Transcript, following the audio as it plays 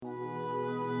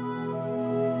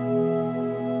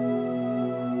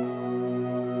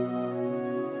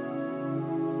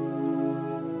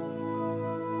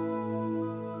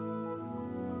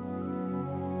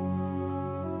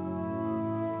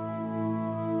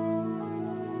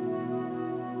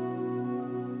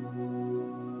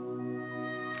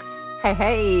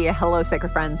Hey, hello,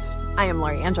 sacred friends. I am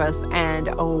Laurie Andrus, and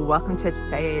welcome to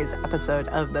today's episode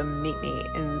of the Meet Me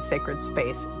in Sacred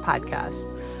Space podcast.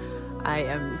 I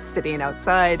am sitting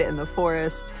outside in the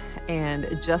forest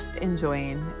and just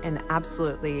enjoying an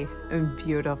absolutely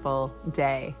beautiful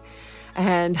day.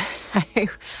 And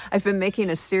I've been making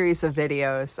a series of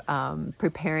videos,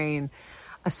 preparing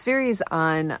a series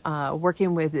on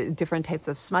working with different types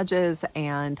of smudges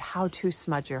and how to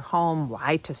smudge your home,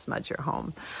 why to smudge your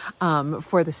home,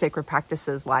 for the Sacred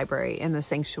Practices Library in the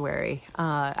Sanctuary.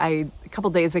 A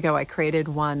couple days ago, I created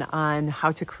one on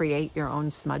how to create your own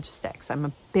smudge sticks. I'm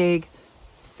a big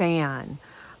fan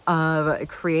of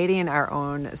creating our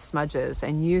own smudges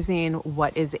and using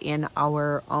what is in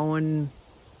our own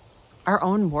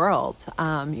world,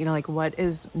 like what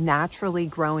is naturally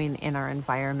growing in our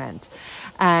environment.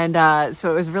 And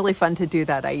so it was really fun to do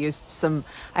that. I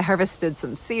harvested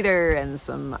some cedar and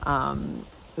some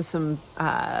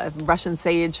Russian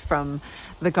sage from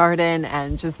the garden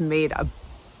and just made a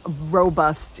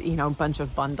robust, bunch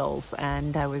of bundles.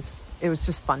 And it was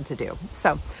just fun to do.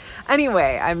 So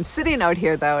anyway, I'm sitting out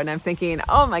here though, and I'm thinking,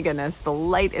 oh my goodness, the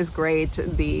light is great.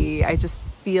 I just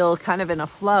feel kind of in a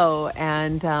flow,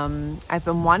 and I've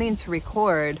been wanting to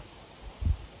record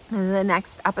the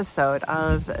next episode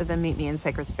of the Meet Me in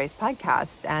Sacred Space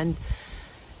podcast. And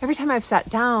every time I've sat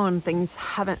down, things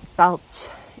haven't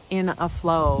felt in a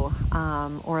flow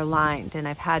or aligned. And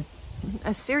I've had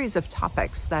a series of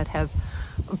topics that have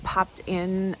popped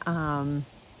in,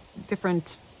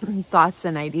 different thoughts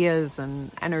and ideas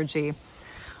and energy.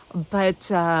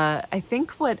 But I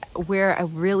think where I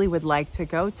really would like to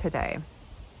go today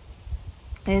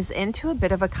is into a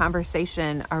bit of a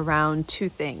conversation around two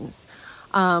things.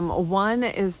 One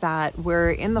is that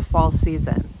we're in the fall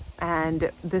season,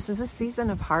 and this is a season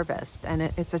of harvest, and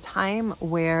it's a time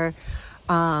where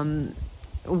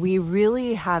we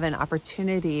really have an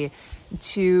opportunity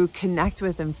to connect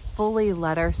with and fully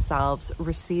let ourselves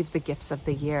receive the gifts of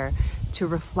the year, to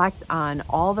reflect on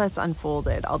all that's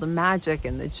unfolded, all the magic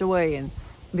and the joy and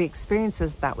the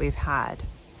experiences that we've had.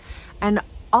 And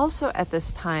also at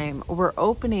this time, we're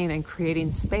opening and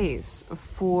creating space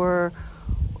for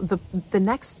the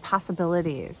next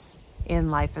possibilities in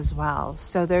life as well.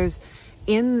 So there's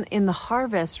in the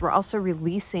harvest, we're also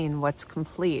releasing what's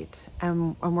complete,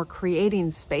 and we're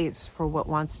creating space for what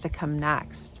wants to come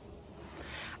next.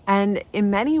 And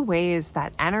in many ways,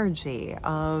 that energy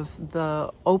of the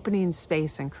opening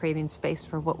space and creating space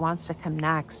for what wants to come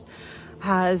next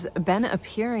has been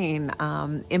appearing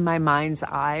in my mind's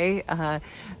eye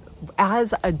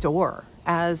as a door,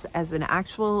 as an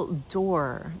actual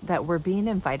door that we're being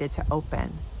invited to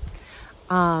open.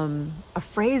 A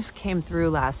phrase came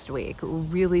through last week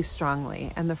really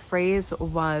strongly, and the phrase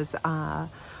was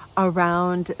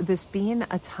around this being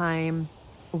a time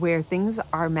where things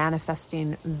are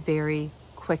manifesting very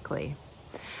quickly,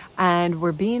 and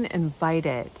we're being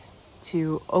invited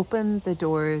to open the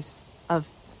doors of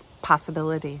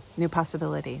possibility, new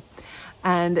possibility.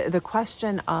 And the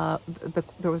question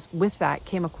with that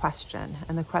came a question,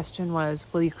 and the question was,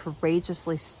 will you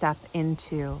courageously step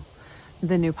into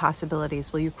the new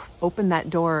possibilities? Will you open that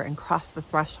door and cross the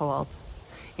threshold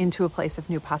into a place of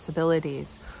new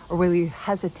possibilities? Or will you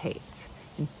hesitate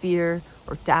in fear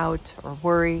or doubt or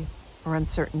worry or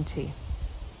uncertainty?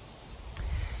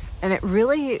 And it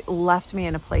really left me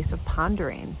in a place of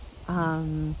pondering.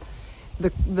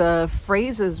 The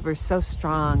phrases were so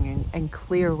strong and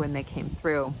clear when they came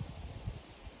through.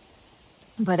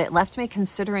 But it left me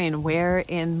considering, where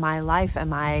in my life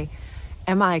am I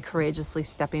courageously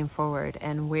stepping forward,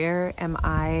 and where am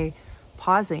I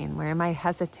pausing? Where am I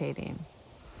hesitating?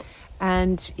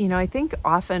 And, I think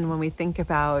often when we think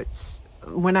about,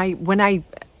 when I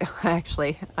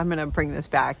actually, I'm going to bring this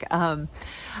back.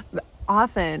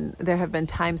 Often there have been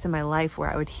times in my life where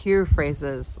I would hear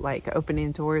phrases like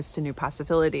opening doors to new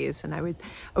possibilities, and I would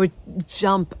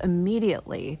jump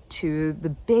immediately to the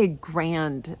big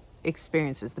grand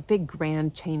experiences, the big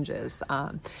grand changes,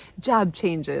 job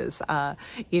changes,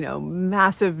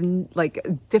 massive,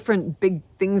 different big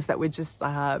things that would just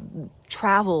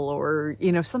travel, or,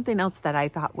 something else that I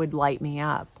thought would light me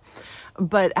up.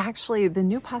 But actually, the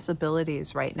new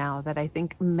possibilities right now that I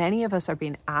think many of us are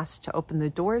being asked to open the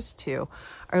doors to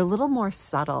are a little more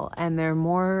subtle, and they're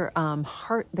more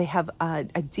they have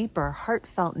a deeper,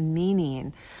 heartfelt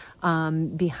meaning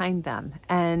behind them.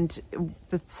 And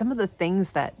some of the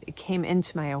things that came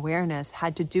into my awareness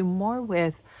had to do more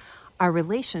with our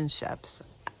relationships,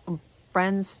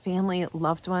 friends, family,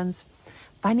 loved ones,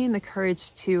 finding the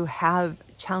courage to have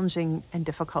challenging and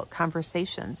difficult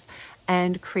conversations,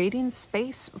 and creating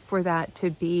space for that to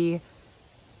be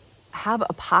have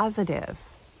a positive,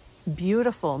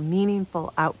 beautiful,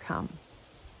 meaningful outcome.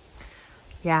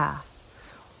 Yeah.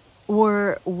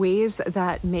 Or ways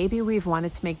that maybe we've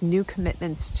wanted to make new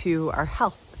commitments to our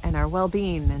health and our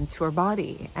well-being and to our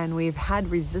body, and we've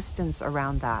had resistance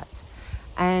around that.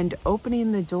 And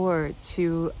opening the door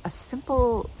to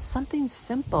something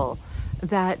simple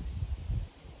that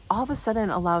all of a sudden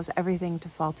allows everything to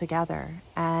fall together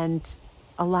and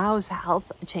allows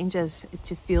health changes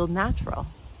to feel natural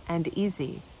and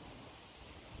easy.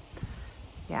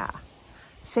 Yeah.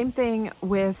 Same thing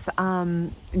with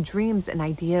dreams and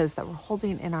ideas that we're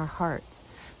holding in our heart.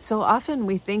 So often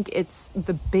we think it's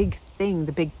the big thing,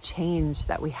 the big change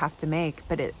that we have to make,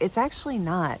 but it's actually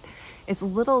not. It's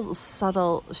little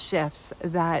subtle shifts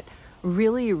that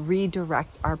really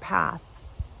redirect our path.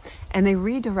 And they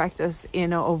redirect us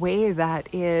in a way that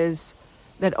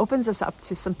opens us up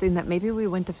to something that maybe we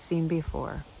wouldn't have seen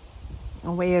before.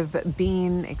 A way of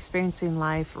being, experiencing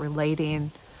life,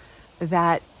 relating,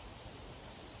 that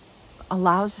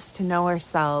allows us to know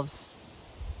ourselves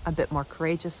a bit more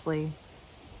courageously,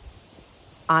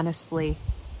 honestly,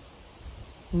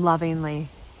 lovingly,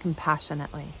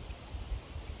 compassionately.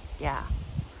 Yeah.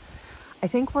 I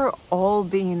think we're all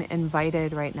being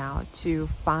invited right now to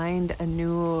find a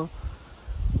new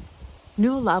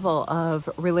level of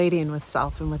relating with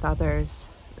self and with others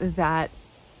that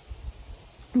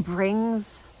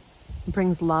brings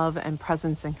love and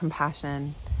presence and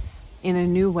compassion in a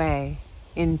new way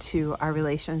into our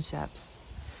relationships.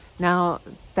 Now,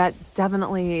 that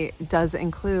definitely does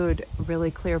include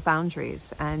really clear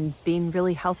boundaries and being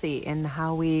really healthy in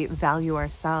how we value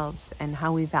ourselves and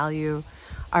how we value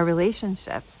our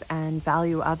relationships and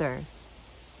value others.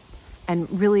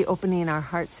 And really opening our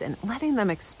hearts and letting them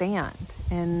expand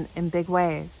in big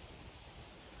ways.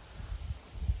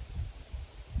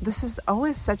 This is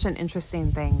always such an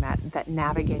interesting thing, that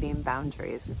navigating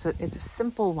boundaries. It's a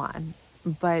simple one,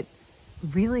 but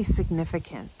really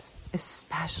significant,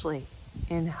 especially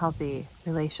in healthy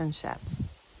relationships.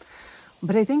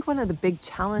 But I think one of the big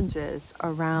challenges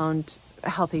around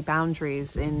healthy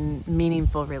boundaries in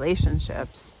meaningful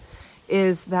relationships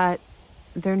is that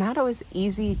they're not always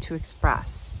easy to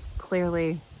express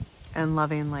clearly and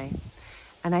lovingly.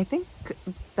 And I think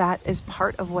that is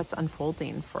part of what's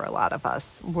unfolding for a lot of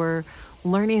us. We're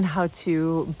learning how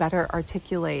to better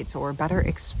articulate or better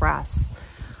express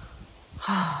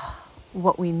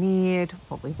what we need,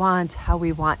 what we want, how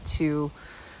we want to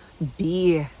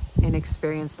be and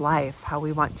experience life, how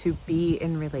we want to be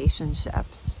in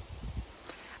relationships.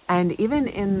 And even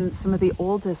in some of the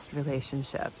oldest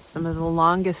relationships, some of the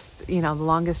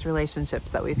longest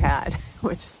relationships that we've had,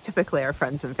 which is typically our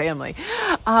friends and family,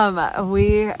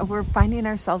 we're finding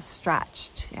ourselves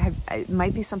stretched. It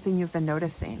might be something you've been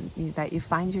noticing, that you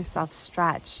find yourself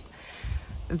stretched,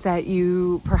 that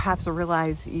you perhaps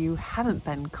realize you haven't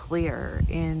been clear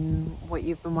in what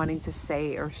you've been wanting to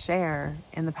say or share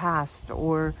in the past,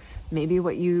 or maybe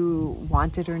what you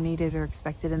wanted or needed or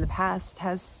expected in the past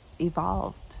has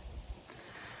evolved.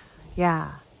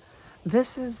 Yeah,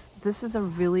 this is a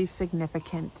really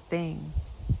significant thing.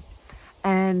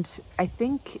 And I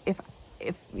think if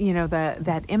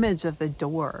that image of the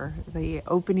door, the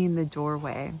opening the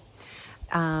doorway,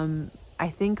 I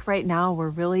think right now we're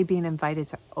really being invited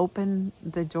to open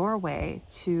the doorway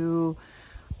to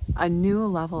a new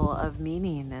level of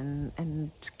meaning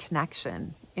and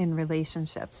connection in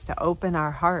relationships, to open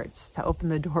our hearts, to open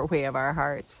the doorway of our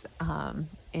hearts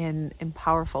in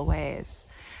powerful ways.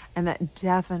 And that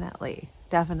definitely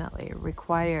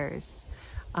requires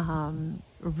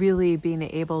really being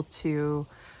able to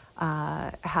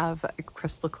have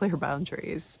crystal clear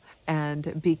boundaries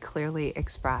and be clearly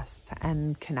expressed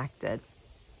and connected.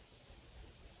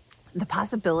 The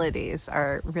possibilities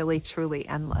are really truly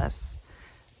endless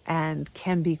and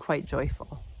can be quite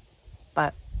joyful,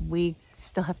 but we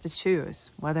still have to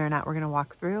choose whether or not we're going to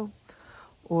walk through,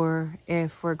 or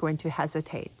if we're going to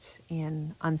hesitate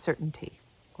in uncertainty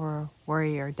or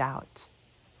worry or doubt.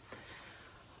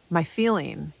 My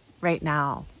feeling right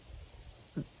now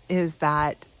is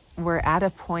that we're at a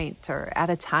point or at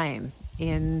a time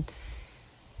in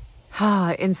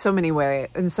so many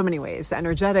ways,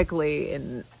 energetically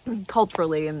and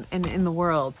culturally and in the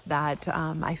world, that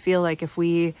I feel like if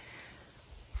we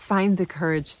find the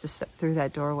courage to step through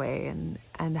that doorway and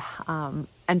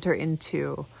enter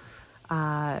into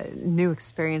new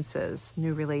experiences,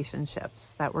 new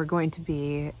relationships, that we're going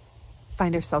to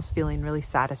find ourselves feeling really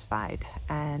satisfied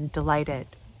and delighted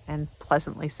and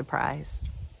pleasantly surprised.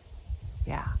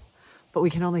 Yeah. But we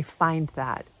can only find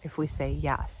that if we say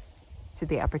yes to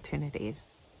the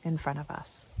opportunities in front of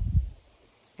us,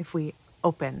 if we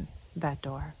open that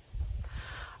door.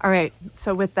 All right.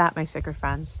 So with that, my sacred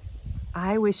friends,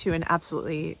 I wish you an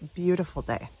absolutely beautiful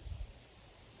day.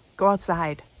 Go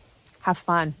outside, have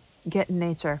fun, get in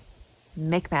nature,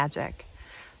 make magic.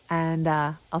 And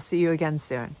I'll see you again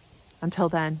soon. Until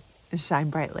then, shine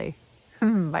brightly.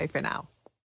 Bye for now.